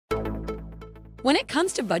When it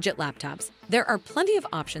comes to budget laptops, there are plenty of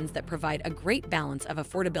options that provide a great balance of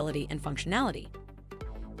affordability and functionality.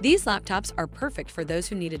 These laptops are perfect for those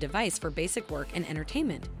who need a device for basic work and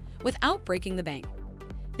entertainment without breaking the bank.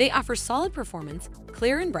 They offer solid performance,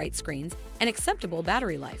 clear and bright screens, and acceptable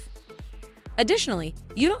battery life. Additionally,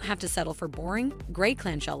 you don't have to settle for boring, gray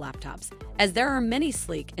clamshell laptops, as there are many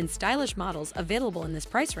sleek and stylish models available in this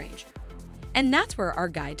price range. And that's where our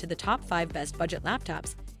guide to the top 5 best budget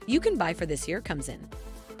laptops you can buy for this year comes in.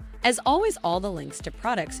 As always, all the links to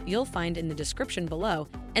products you'll find in the description below,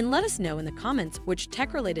 and let us know in the comments which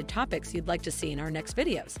tech-related topics you'd like to see in our next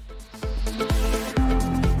videos.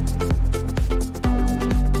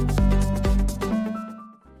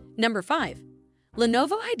 Number 5.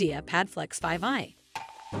 Lenovo IdeaPad Flex 5i.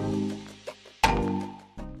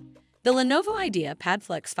 The Lenovo IdeaPad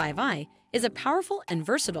Flex 5i is a powerful and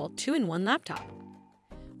versatile 2-in-1 laptop.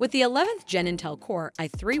 With the 11th Gen Intel Core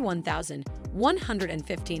i3-1115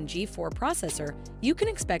 G4 processor, you can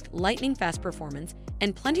expect lightning-fast performance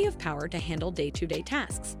and plenty of power to handle day-to-day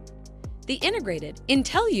tasks. The integrated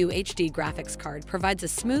Intel UHD graphics card provides a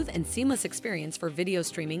smooth and seamless experience for video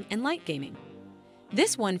streaming and light gaming.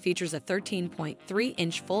 This one features a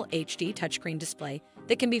 13.3-inch Full HD touchscreen display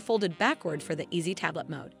that can be folded backward for the easy tablet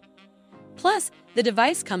mode. Plus, the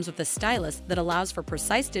device comes with a stylus that allows for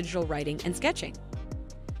precise digital writing and sketching.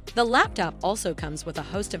 The laptop also comes with a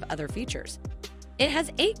host of other features. It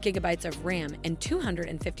has 8 GB of RAM and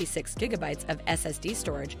 256 GB of SSD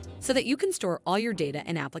storage so that you can store all your data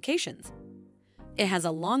and applications. It has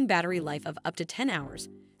a long battery life of up to 10 hours,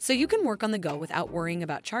 so you can work on the go without worrying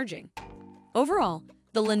about charging. Overall,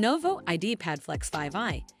 the Lenovo IdeaPad Flex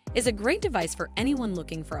 5i is a great device for anyone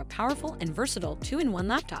looking for a powerful and versatile 2-in-1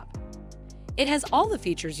 laptop. It has all the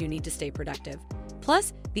features you need to stay productive,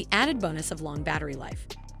 plus the added bonus of long battery life.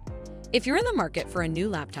 If you're in the market for a new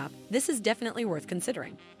laptop, this is definitely worth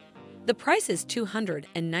considering. The price is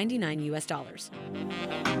 $299.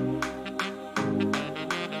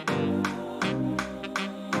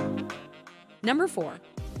 Number 4.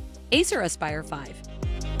 Acer Aspire 5.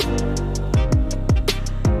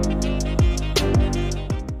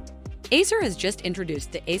 Acer has just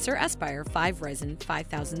introduced the Acer Aspire 5 Ryzen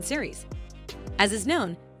 5000 series. As is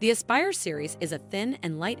known, the Aspire series is a thin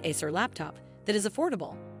and light Acer laptop that is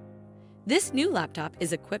affordable. This new laptop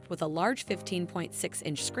is equipped with a large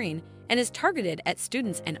 15.6-inch screen and is targeted at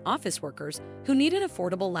students and office workers who need an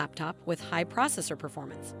affordable laptop with high processor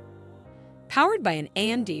performance. Powered by an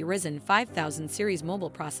AMD Ryzen 5000 series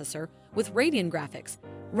mobile processor with Radeon graphics,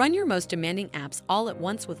 run your most demanding apps all at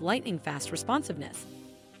once with lightning-fast responsiveness.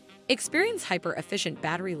 Experience hyper-efficient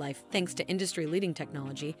battery life thanks to industry-leading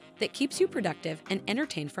technology that keeps you productive and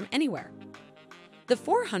entertained from anywhere. The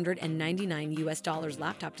 $499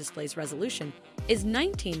 laptop display's resolution is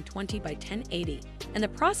 1920 by 1080, and the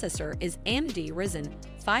processor is AMD Ryzen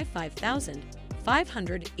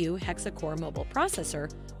 5500U hexa-core mobile processor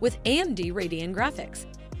with AMD Radeon graphics.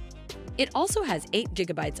 It also has 8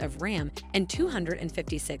 GB of RAM and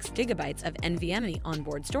 256 GB of NVMe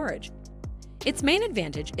onboard storage. Its main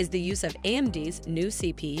advantage is the use of AMD's new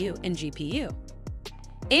CPU and GPU.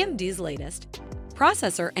 AMD's latest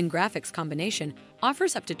processor and graphics combination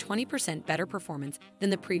offers up to 20% better performance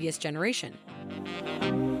than the previous generation.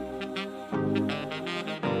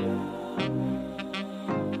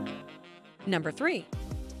 Number 3.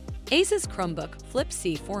 Asus Chromebook Flip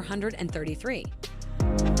C433.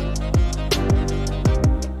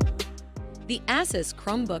 The Asus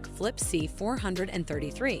Chromebook Flip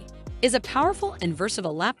C433 is a powerful and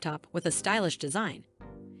versatile laptop with a stylish design.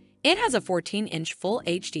 It has a 14-inch Full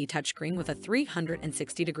HD touchscreen with a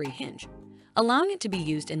 360-degree hinge, allowing it to be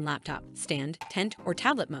used in laptop, stand, tent, or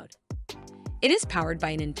tablet mode. It is powered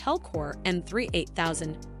by an Intel Core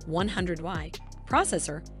i3-8100Y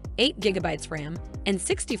processor, 8 GB RAM, and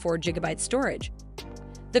 64 GB storage.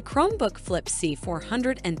 The Chromebook Flip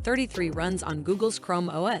C433 runs on Google's Chrome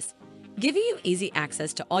OS, giving you easy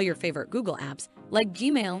access to all your favorite Google apps like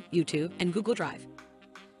Gmail, YouTube, and Google Drive.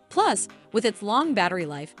 Plus, with its long battery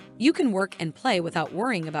life, you can work and play without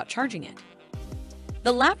worrying about charging it.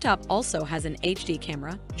 The laptop also has an HD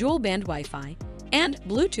camera, dual-band Wi-Fi, and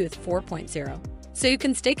Bluetooth 4.0, so you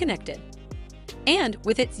can stay connected. And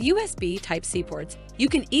with its USB Type-C ports, you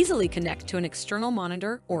can easily connect to an external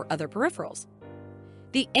monitor or other peripherals.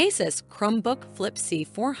 The Asus Chromebook Flip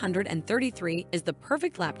C433 is the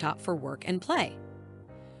perfect laptop for work and play.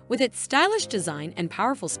 With its stylish design and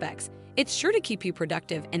powerful specs, it's sure to keep you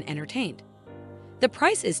productive and entertained. The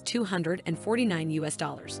price is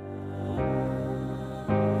 $249.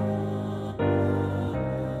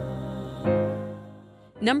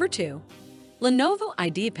 Number 2. Lenovo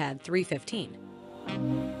IdeaPad 315.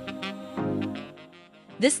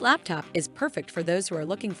 This laptop is perfect for those who are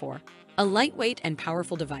looking for a lightweight and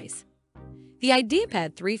powerful device. The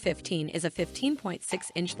IdeaPad 315 is a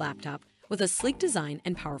 15.6-inch laptop with a sleek design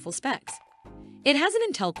and powerful specs. It has an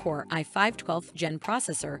Intel Core i5 12th Gen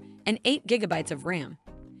processor and 8 GB of RAM,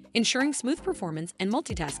 ensuring smooth performance and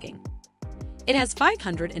multitasking. It has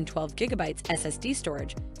 512 GB SSD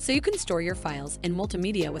storage, so you can store your files and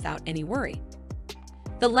multimedia without any worry.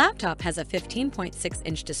 The laptop has a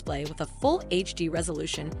 15.6-inch display with a full HD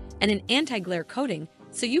resolution and an anti-glare coating,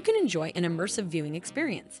 so you can enjoy an immersive viewing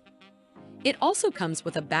experience. It also comes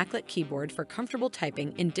with a backlit keyboard for comfortable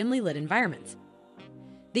typing in dimly lit environments.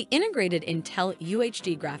 The integrated Intel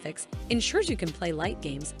UHD graphics ensures you can play light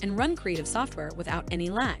games and run creative software without any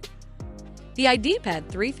lag. The IdeaPad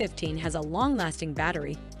 315 has a long-lasting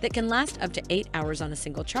battery that can last up to 8 hours on a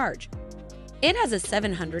single charge. It has a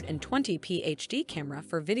 720p HD camera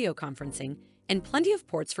for video conferencing and plenty of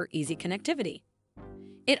ports for easy connectivity.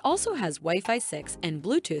 It also has Wi-Fi 6 and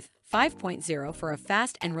Bluetooth 5.0 for a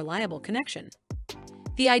fast and reliable connection.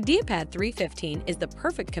 The IdeaPad 315 is the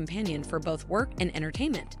perfect companion for both work and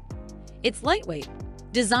entertainment. Its lightweight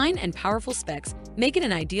design and powerful specs make it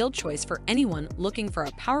an ideal choice for anyone looking for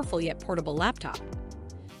a powerful yet portable laptop.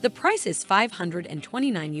 The price is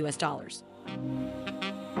 $529.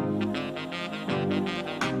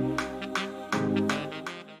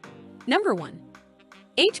 Number 1.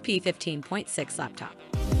 HP 15.6 Laptop.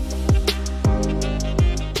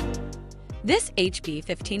 This HP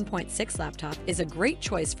 15.6 laptop is a great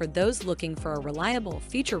choice for those looking for a reliable,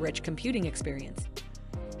 feature-rich computing experience.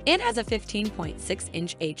 It has a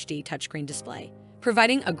 15.6-inch HD touchscreen display,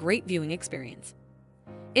 providing a great viewing experience.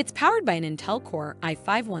 It's powered by an Intel Core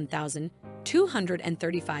i5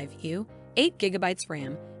 1235U, 8 GB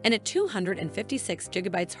RAM, and a 256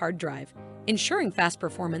 GB hard drive, ensuring fast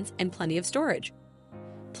performance and plenty of storage.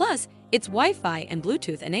 Plus, it's Wi-Fi and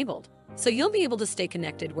Bluetooth enabled, so you'll be able to stay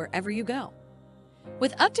connected wherever you go.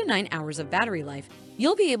 With up to 9 hours of battery life,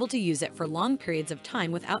 you'll be able to use it for long periods of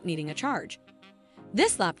time without needing a charge.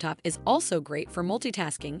 This laptop is also great for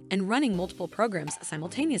multitasking and running multiple programs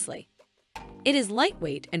simultaneously. It is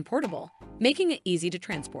lightweight and portable, making it easy to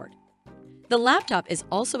transport. The laptop is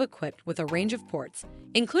also equipped with a range of ports,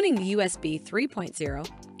 including USB 3.0,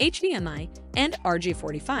 HDMI, and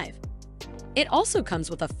RJ45. It also comes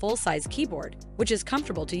with a full-size keyboard, which is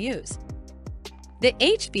comfortable to use. The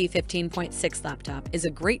HP 15.6 laptop is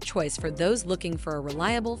a great choice for those looking for a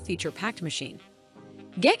reliable, feature-packed machine.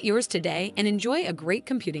 Get yours today and enjoy a great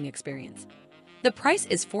computing experience. The price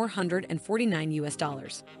is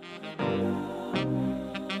 $449.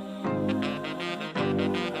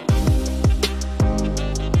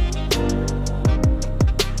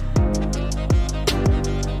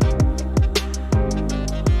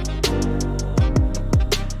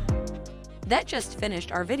 That just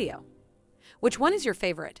finished our video. Which one is your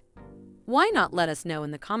favorite? Why not let us know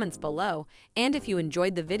in the comments below, and if you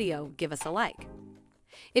enjoyed the video, give us a like.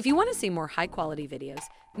 If you want to see more high-quality videos,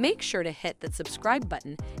 make sure to hit that subscribe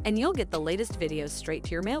button and you'll get the latest videos straight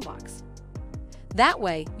to your mailbox. That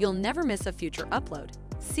way, you'll never miss a future upload.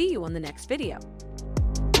 See you on the next video.